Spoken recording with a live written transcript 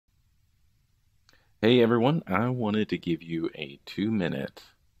Hey everyone, I wanted to give you a 2 minute.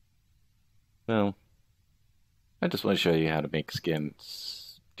 Well, I just want to show you how to make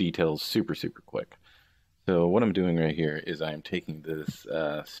details super quick. So what I'm doing right here is I'm taking this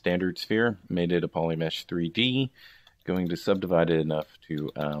standard sphere, made it a polymesh 3D, going to subdivide it enough to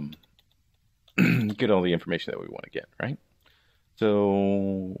get all the information that we want to get, right?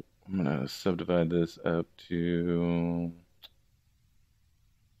 So I'm going to subdivide this up to,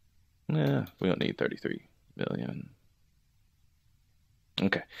 we don't need 33 million.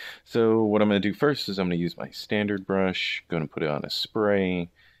 Okay, so what I'm going to do first is I'm going to use my standard brush, going to put it on a spray,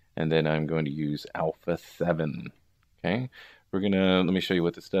 and then I'm going to use Alpha 7. Okay, let me show you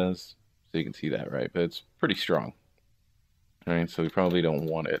what this does so you can see that, right? But it's pretty strong, right? So we probably don't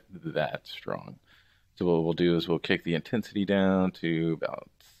want it that strong. So what we'll do is we'll kick the intensity down to about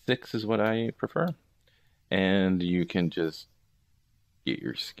 6 is what I prefer. And you can just get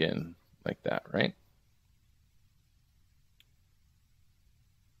your skin like that, right?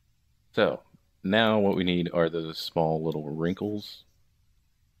 So now what we need are those small little wrinkles,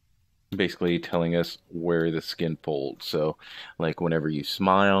 basically telling us where the skin folds. So, like whenever you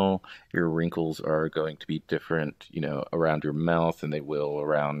smile, your wrinkles are going to be different, around your mouth than they will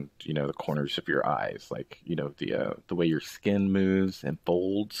around, the corners of your eyes. Like, the way your skin moves and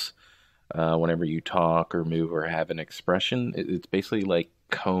folds whenever you talk or move or have an expression. It's basically like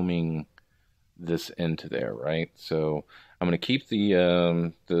combing this into there, right? So I'm going to keep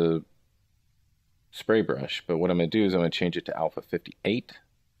the spray brush, but what I'm going to do is I'm going to change it to Alpha 58.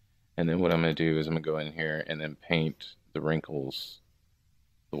 And then what I'm going to do is I'm going to go in here and then paint the wrinkles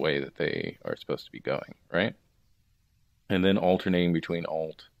the way that they are supposed to be going, right? And then alternating between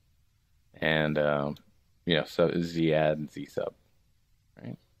Alt and, so Z add and Z sub,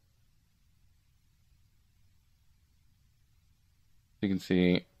 right? You can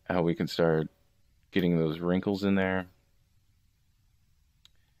see how we can start getting those wrinkles in there.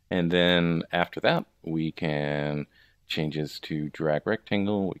 And then after that, we can change this to drag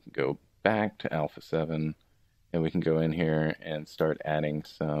rectangle. We can go back to Alpha 7 and we can go in here and start adding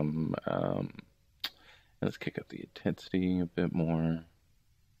some, let's kick up the intensity a bit more.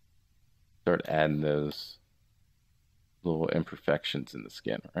 Start adding those little imperfections in the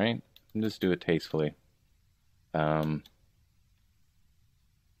skin, right? And just do it tastefully. Right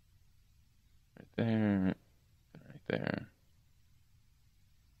there, right there.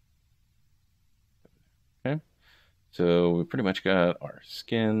 Okay. So we pretty much got our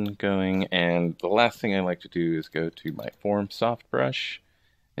skin going, and the last thing I like to do is go to my Form Soft brush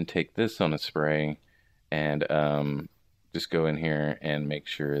and take this on a spray and just go in here and make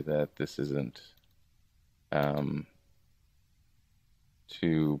sure that this isn't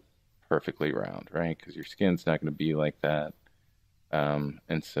too perfectly round, right? Because your skin's not going to be like that.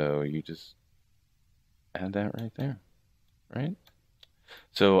 And so you just add that right there, right?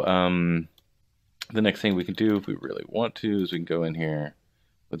 So the next thing we can do if we really want to is we can go in here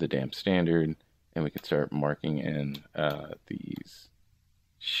with the damp standard and we can start marking in these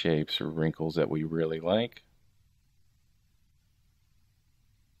shapes or wrinkles that we really like.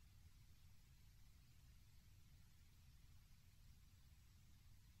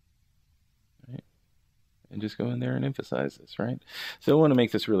 Right? And just go in there and emphasize this, right? So I want to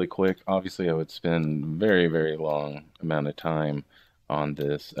make this really quick. Obviously, I would spend very long amount of time on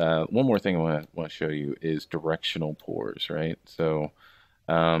this. One more thing I want to show you is directional pores, right? So,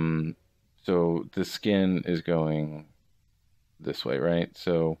 so the skin is going this way, right?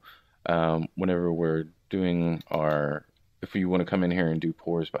 So, whenever we're doing if you want to come in here and do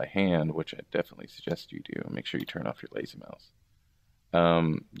pores by hand, which I definitely suggest you do, make sure you turn off your lazy mouse.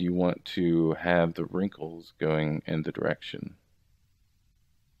 You want to have the wrinkles going in the direction,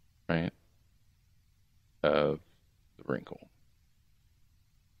 right, of the wrinkle.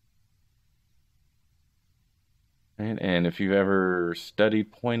 Right? And if you've ever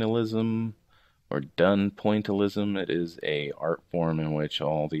studied pointillism or done pointillism, it is a art form in which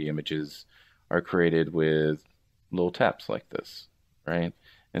all the images are created with little taps like this, right?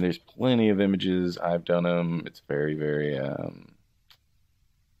 And there's plenty of images. I've done them. It's very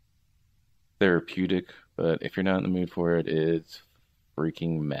therapeutic, but if you're not in the mood for it, it's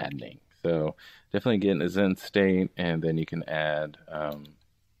freaking maddening. So definitely get in a Zen state, and then you can add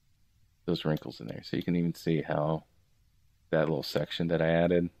those wrinkles in there. So you can even see how that little section that I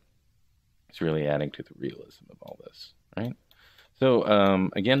added is really adding to the realism of all this, right? So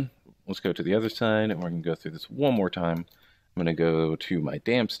again, let's go to the other side, and we're going to go through this one more time. I'm going to go to my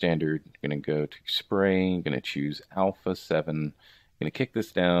damp standard. I'm going to go to spray. I'm going to choose Alpha 7. I'm going to kick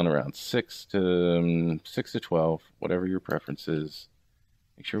this down around 6 to 12, whatever your preference is.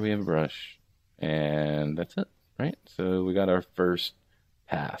 Make sure we have a brush, And that's it, right? So we got our first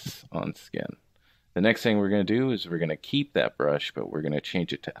pass on skin. The next thing we're going to do is we're going to keep that brush, but we're going to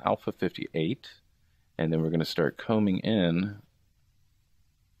change it to alpha 58. And then we're going to start combing in.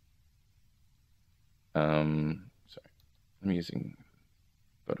 Sorry, I'm using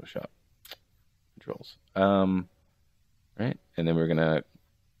Photoshop controls. Right? And then we're going to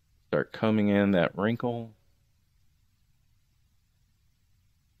start combing in that wrinkle.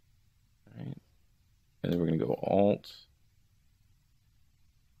 Right? And then we're going to go Alt.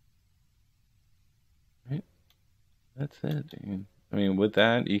 Right? That's it, dude. I mean, with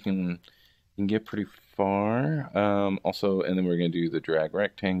that, you can get pretty far. Also, and then we're going to do the drag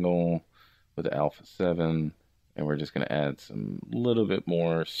rectangle with the alpha 7. And we're just going to add some little bit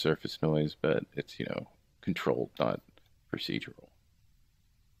more surface noise, but it's, controlled, not procedural.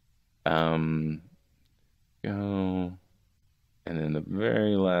 Go. And then the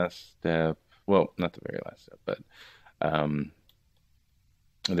very last step, well, not the very last step, but and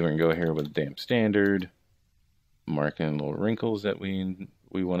then we're going to go here with damp standard, marking little wrinkles that we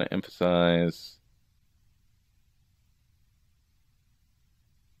want to emphasize.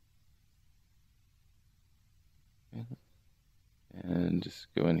 And just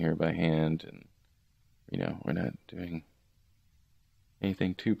go in here by hand, and we're not doing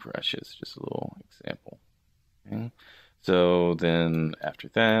anything too precious, just a little example. Okay. So then after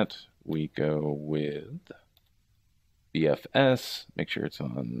that, we go with BFS, make sure it's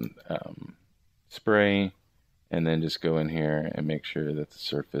on spray, and then just go in here and make sure that the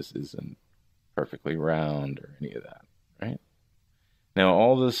surface isn't perfectly round or any of that, right? Now,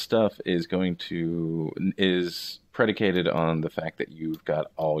 all this stuff is predicated on the fact that you've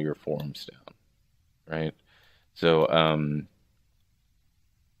got all your forms down, right? So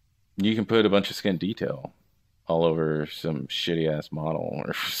you can put a bunch of skin detail all over some shitty ass model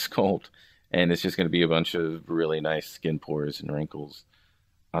or sculpt, and it's just going to be a bunch of really nice skin pores and wrinkles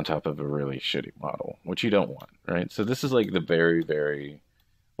on top of a really shitty model, which you don't want, right? So this is like the very, very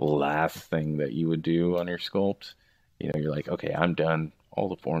last thing that you would do on your sculpt. You're like, okay, I'm done. All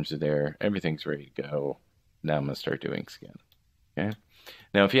the forms are there. Everything's ready to go. Now I'm going to start doing skin. Okay.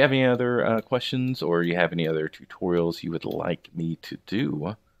 Now, if you have any other questions or you have any other tutorials you would like me to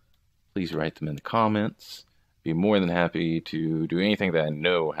do, please write them in the comments. Be more than happy to do anything that I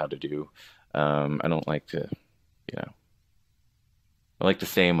know how to do. I don't like to, I like to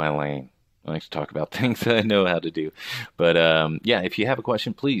stay in my lane. I like to talk about things that I know how to do. But yeah, if you have a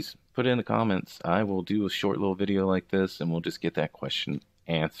question, please put it in the comments. I will do a short little video like this, and we'll just get that question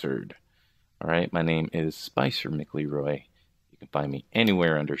answered. All right, my name is Spicer McLeroy. You can find me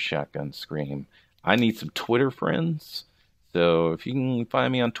anywhere under Shotgun Scream. I need some Twitter friends, so if you can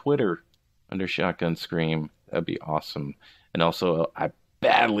find me on Twitter under Shotgun Scream, that'd be awesome. And also, I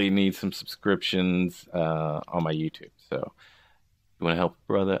badly need some subscriptions on my YouTube. So if you want to help a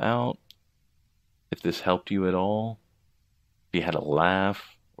brother out, if this helped you at all, if you had a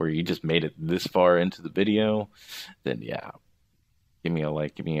laugh, or you just made it this far into the video, then yeah, give me a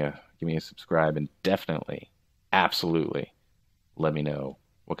like, give me a subscribe, and definitely, absolutely, let me know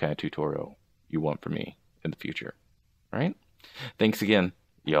what kind of tutorial you want from me in the future. All right? Thanks again.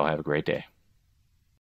 Y'all have a great day.